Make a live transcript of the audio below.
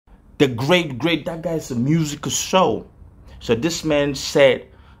The great, that guy's a musical soul. So this man said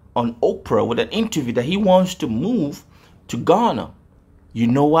on Oprah with an interview that he wants to move to Ghana. You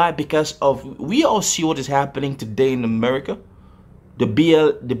know why? Because we all see what is happening today in America. The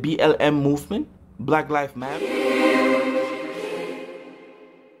BLM movement, Black Lives Matter.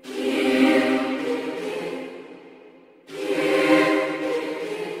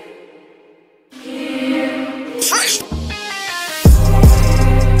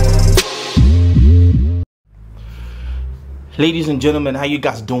 Ladies and gentlemen, how you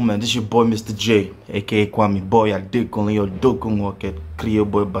guys doing, man? This is your boy MisterJaay, aka Kwame Boy. I did only your dokun worket Kriyo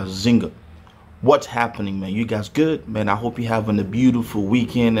Boy Bazinga. What's happening, man? You guys good, man? I hope you're having a beautiful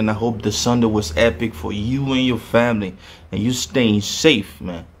weekend, and I hope the Sunday was epic for you and your family, and you staying safe,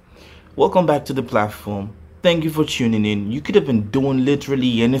 man. Welcome back to the platform. Thank you for tuning in. You could have been doing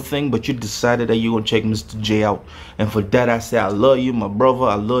literally anything, but you decided that you're gonna check MisterJaay out, and for that I say I love you, my brother.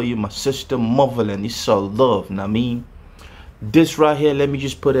 I love you, my sister, motherland. It's all love, know what I mean? This right here, let me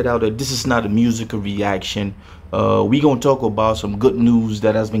just put it out there. This is not a musical reaction. We gonna talk about some good news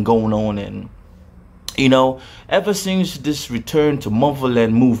that has been going on, and you know, ever since this return to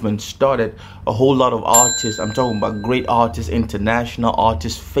motherland movement started, a whole lot of artists, I'm talking about great artists, international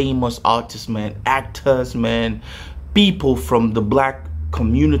artists, famous artists, man, actors, man, people from the black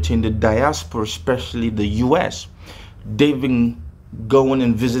community in the diaspora, especially the US, they've been going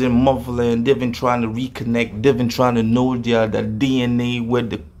and visiting motherland. They've been trying to reconnect. They've been trying to know their DNA, where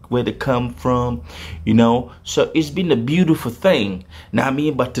they come from, you know. So it's been a beautiful thing. Now I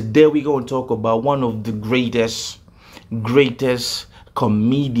mean, but today we're going to talk about one of the greatest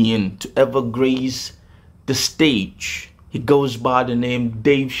comedian to ever grace the stage. He goes by the name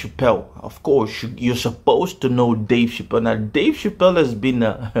Dave Chappelle. Of course, you're supposed to know Dave Chappelle. Now Dave Chappelle has been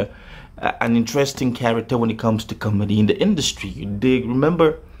an interesting character when it comes to comedy in the industry. You dig?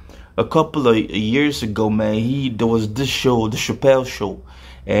 Remember a couple of years ago, man, there was this show, the Chappelle show,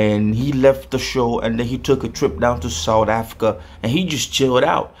 and he left the show and then he took a trip down to South Africa and he just chilled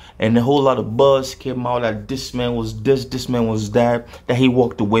out, and a whole lot of buzz came out that this man was this man was that he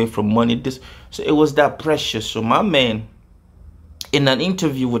walked away from money, so it was that precious. So my man, in an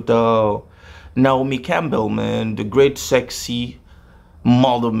interview with Naomi Campbell, man, the great sexy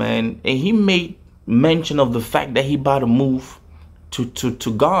model, man, and he made mention of the fact that he about to move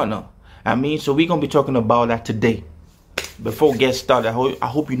to Ghana. I mean, so we're gonna be talking about that today. Before we get started, I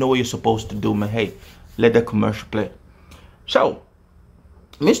hope you know what you're supposed to do, man. Hey, let that commercial play. So,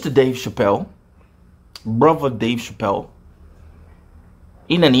 Mr. Dave Chappelle, brother Dave Chappelle,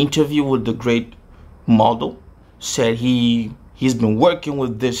 in an interview with the great model, said he's been working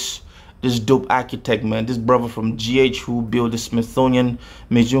with this dope architect, man, this brother from GH who built the Smithsonian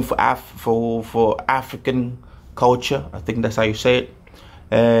Museum for African culture. I think that's how you say it.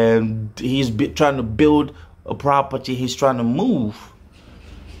 And he's trying to build a property. He's trying to move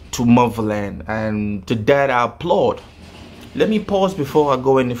to motherland, and to that I applaud. Let me pause before I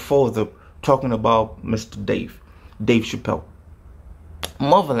go any further talking about Mr. Dave Chappelle.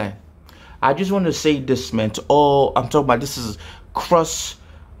 Motherland. I just want to say this, man, to all. I'm talking about this is cross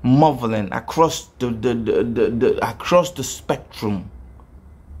motherland, across the spectrum.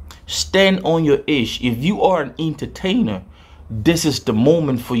 Stand on your ish. If you are an entertainer, this is the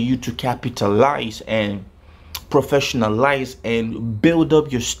moment for you to capitalize and professionalize and build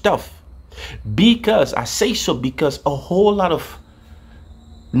up your stuff. Because I say so because a whole lot of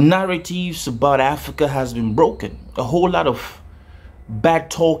narratives about Africa has been broken. A whole lot of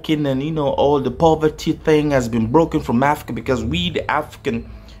bad talking and, you know, all the poverty thing has been broken from Africa, because we the African,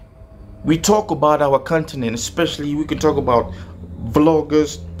 we talk about our continent, especially we can talk about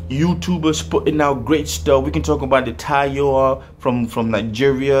vloggers, YouTubers putting out great stuff. We can talk about the Tayo from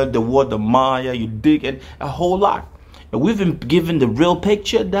Nigeria, the word the Maya, you dig, and a whole lot. And we've been given the real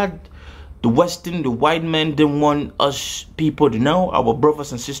picture that the white men didn't want us people to know, our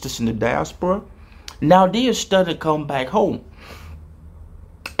brothers and sisters in the diaspora. Now they are starting to come back home.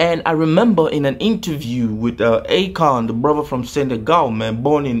 And I remember in an interview with Akon, the brother from Senegal, man,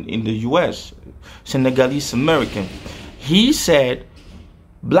 born in the US, Senegalese American, he said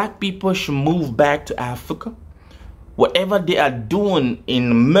black people should move back to Africa. Whatever they are doing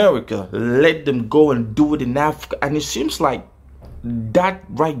in America, let them go and do it in Africa. And it seems like that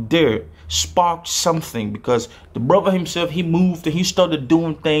right there sparked something, because the brother himself, he moved and he started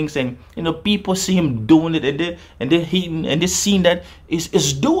doing things, and you know, people see him doing it, and they seen that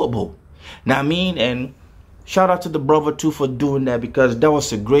it's doable. Now I mean, and shout out to the brother too for doing that, because that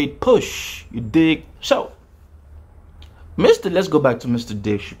was a great push, you dig. So let's go back to Mr.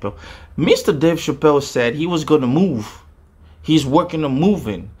 Dave Chappelle. Mr. Dave Chappelle said he was gonna move He's working on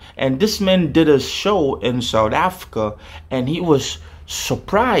moving. And this man did a show in South Africa, and he was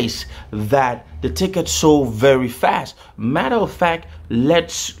surprised that the tickets sold very fast. Matter of fact,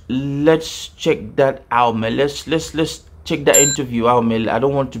 let's check that out, man. Let's check that interview out, man. I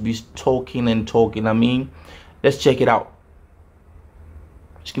don't want to be talking and talking. I mean, let's check it out.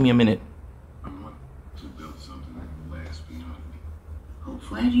 Just give me a minute. I want to build something that will last beyond me.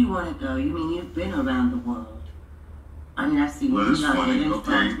 Where do you want to go? You mean you've been around the world? I mean, I've seen Well, you it's funny,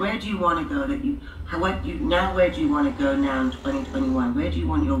 okay. Where do you want to go? Where do you want to go now in 2021? Where do you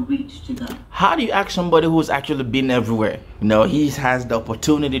want your reach to go? How do you ask somebody who's actually been everywhere? You know, he has the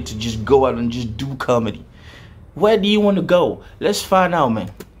opportunity to just go out and just do comedy. Where do you want to go? Let's find out, man.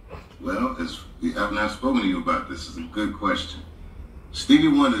 Well, I've not spoken to you about this. It's a good question. Stevie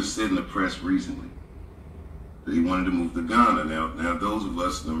Wonder said in the press recently that he wanted to move to Ghana. Now, those of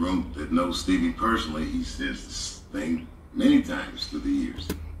us in the room that know Stevie personally, he says this thing many times through the years.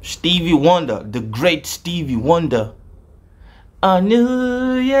 Stevie Wonder, the great Stevie Wonder. On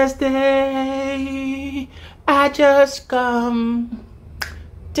New Year's Day, I just come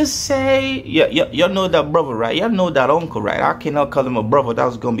to say, y'all know that brother, right? Y'all know that uncle, right? I cannot call him a brother.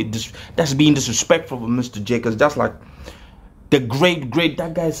 That's being disrespectful for MisterJaay, because that's like the great,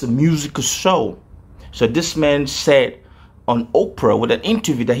 that guy's a musical soul. So this man said on Oprah with an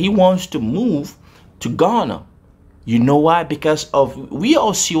interview that he wants to move to Ghana. You know why? Because we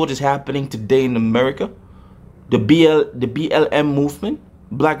all see what is happening today in America. The BLM movement,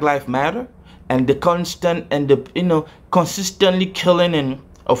 Black Lives Matter, and the consistently killing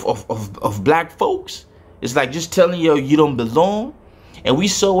of black folks. It's like just telling you don't belong. And we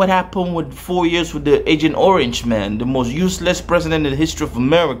saw what happened with 4 years with the Agent Orange, man, the most useless president in the history of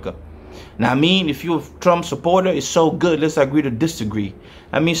America. Now, I mean, if you're a Trump supporter, it's so good. Let's agree to disagree.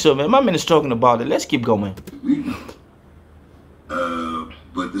 I mean, so, man, my man is talking about it. Let's keep going.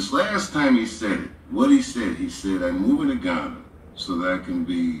 But this last time he said it, he said, I'm moving to Ghana so that I can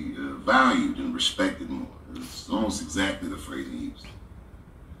be valued and respected more. It's almost exactly the phrase he used.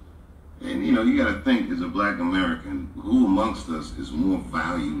 And, you know, you got to think, as a black American, who amongst us is more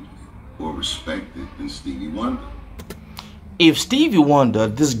valued or respected than Stevie Wonder? If Stevie Wonder,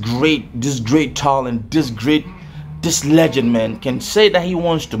 this great talent, this legend, man, can say that he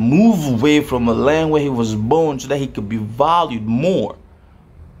wants to move away from a land where he was born so that he could be valued more,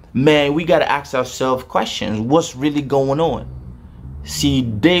 man, we got to ask ourselves questions. What's really going on? See,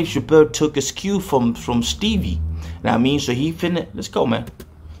 Dave Chappelle took his cue from Stevie. Now, I mean, so he finna, let's go, man.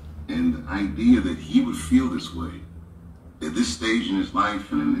 And the idea that he would feel this way at this stage in his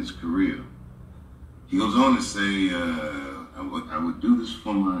life and in his career, he goes on to say, I would do this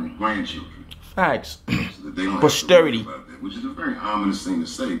for my grandchildren. Facts. So that they don't Posterity. have to worry about that, which is a very ominous thing to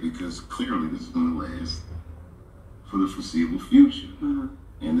say, because clearly this is going to last for the foreseeable future. Mm-hmm.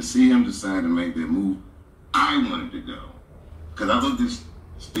 And to see him decide to make that move, I wanted to go. Because I looked at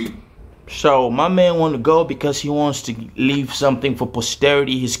Steve. So my man want to go because he wants to leave something for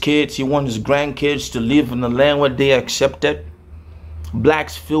posterity, his kids. He wants his grandkids to live in a land where they accept it.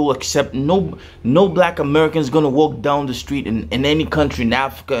 Blacks feel accept. No black American is gonna walk down the street in any country in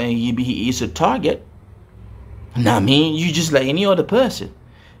Africa and he's a target. Now, I mean, you just like any other person.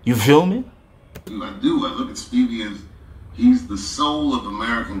 You feel me? I do. I look at Stevie as he's the soul of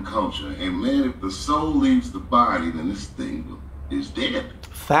American culture. And man, if the soul leaves the body, then this thing is dead.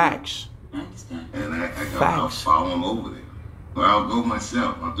 Facts. And I'll follow him over there. Or I'll go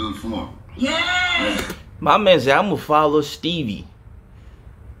myself. I'll do it for him. Yeah. My man said, I'm gonna follow Stevie.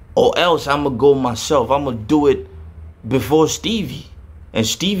 Or else I'm gonna go myself. I'm gonna do it before Stevie. And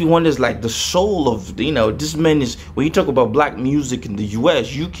Stevie Wonder is like the soul of, you know, this man is, when you talk about black music in the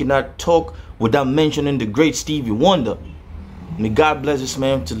US, you cannot talk without mentioning the great Stevie Wonder. May God bless this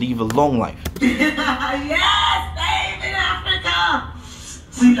man to live a long life. Yes, save in Africa.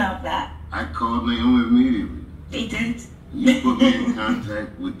 We love that. I called Naomi immediately. He did. You put me in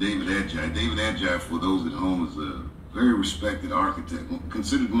contact with David Adjaye. David Adjaye, for those at home, is a very respected architect,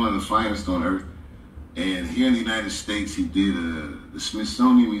 considered one of the finest on earth. And here in the United States, he did the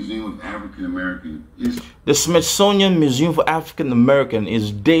Smithsonian Museum of African American History. The Smithsonian Museum for African American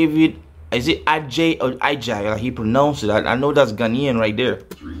is David, is it Adjaye or Adjaye, like he pronounced it? I know that's Ghanaian right there.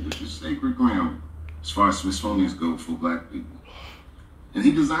 Which is sacred ground as far as Smithsonians go for black people. And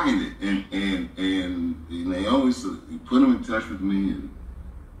he designed it, and Naomi, so he put him in touch with me, and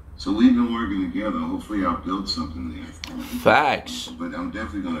so we've been working together. Hopefully I'll build something there. Facts. But I'm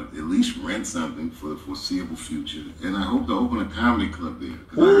definitely going to at least rent something for the foreseeable future. And I hope to open a comedy club there.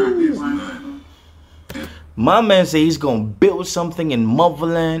 Because I heard there's none. My man said he's going to build something in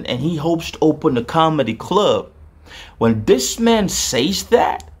Motherland and he hopes to open a comedy club. When this man says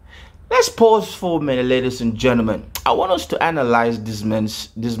that, let's pause for a minute, ladies and gentlemen. I want us to analyze this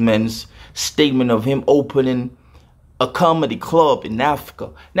man's statement of him opening a comedy club in Africa.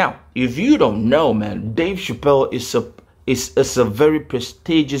 Now, if you don't know, man, Dave Chappelle is a very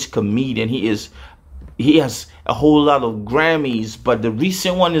prestigious comedian. He has a whole lot of Grammys, but the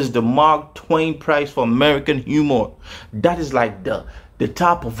recent one is the Mark Twain Prize for American Humor. That is like the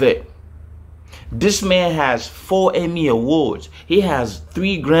top of it. This man has 4 Emmy Awards. He has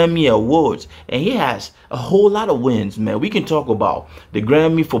 3 Grammy Awards. And he has a whole lot of wins, man. We can talk about the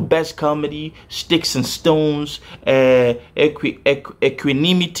Grammy for Best Comedy, Sticks and Stones, Equanimity.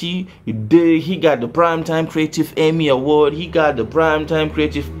 He got the Primetime Creative Emmy Award. He got the Primetime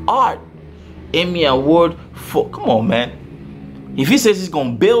Creative Art Emmy Award for... Come on, man. If he says he's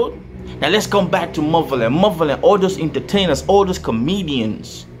going to build... Now, let's come back to Motherland, all those entertainers, all those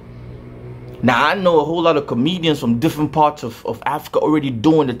comedians. Now, I know a whole lot of comedians from different parts of Africa already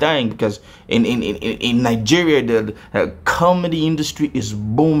doing the thing, because in Nigeria, the comedy industry is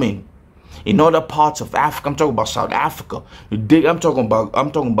booming. In other parts of Africa, I'm talking about South Africa, you dig? I'm talking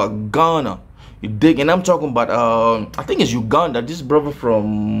about Ghana, you dig? And I'm talking about I think it's Uganda. This brother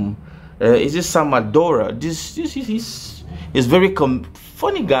from is this Samadora? He's very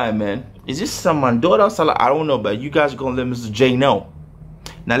funny guy, man. Is this Samadora? I don't know, but you guys are gonna let MisterJaay know.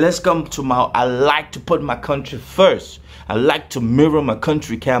 Now let's come to I like to put my country first. I like to mirror my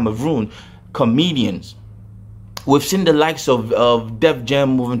country, Cameroon. Comedians. We've seen the likes of Def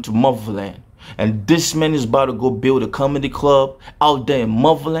Jam moving to Motherland. And this man is about to go build a comedy club out there in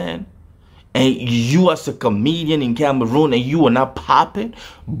Motherland. And you as a comedian in Cameroon and you are not popping.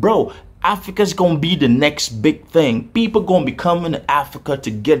 Bro, Africa's going to be the next big thing. People going to be coming to Africa to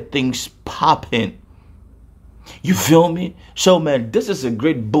get things popping. You feel me? So, man, this is a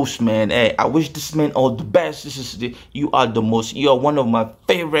great boost, man. Hey, I wish this man all the best. You are one of my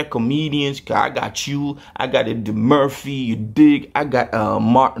favorite comedians. I got you. I got Eddie Murphy. You dig? I got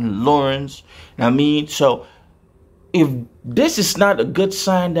Martin Lawrence. I mean, so if this is not a good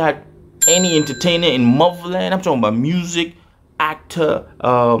sign that any entertainer in Motherland, I'm talking about music, actor,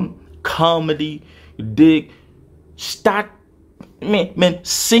 comedy, you dig? Start, man,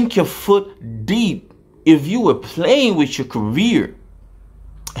 sink your foot deep. If you were playing with your career,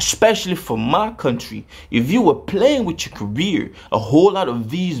 especially for my country, if you were playing with your career, a whole lot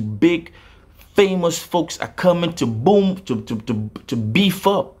of these big famous folks are coming to boom, to beef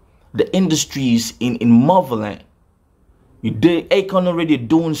up the industries in Motherland. You dig? Akon already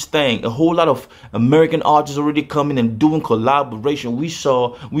doing his thing. A whole lot of American artists already coming and doing collaboration. We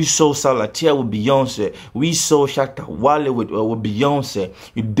saw Salatia with Beyonce. We saw Chapelle with Beyonce.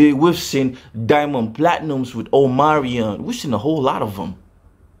 You dig? We've seen Diamond Platinums with Omarion. We've seen a whole lot of them.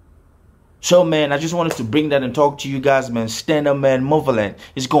 So, man, I just wanted to bring that and talk to you guys, man. Stand up, man. Motherland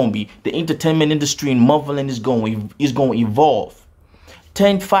is going to be, the entertainment industry in Motherland is going to evolve.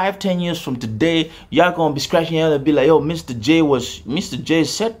 10 years from today, y'all gonna be scratching your head and be like, yo, MisterJaay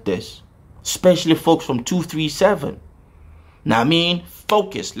said this. Especially folks from 237. Now, I mean,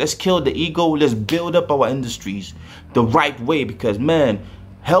 focus. Let's kill the ego. Let's build up our industries the right way, because, man,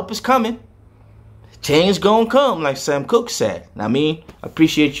 help is coming. Change gonna come, like Sam Cooke said. Now, I mean, I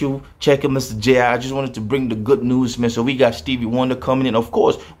appreciate you checking MisterJaay. I just wanted to bring the good news, man. So we got Stevie Wonder coming in. Of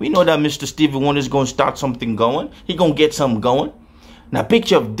course, we know that Mr. Stevie Wonder is gonna start something going. He gonna get something going. Now,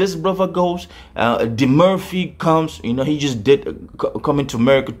 picture of this brother goes, Eddie Murphy comes, you know, he just did coming to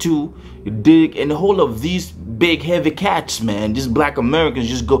America too, you dig, and the whole of these big heavy cats, man, these black Americans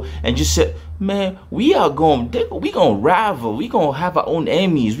just go and just say, man, we gonna rival, we gonna have our own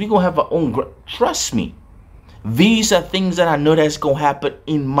Emmys, we gonna have our own, trust me, these are things that I know that's gonna happen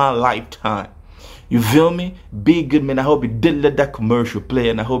in my lifetime. You feel me? Be good, man. I hope you didn't let that commercial play,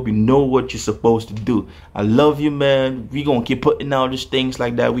 and I hope you know what you're supposed to do. I love you, man. We gonna keep putting out these things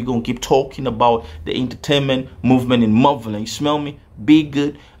like that. We gonna keep talking about the entertainment movement in Motherland. You smell me? Be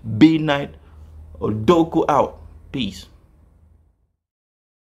good. Be nice. Odoku out. Peace.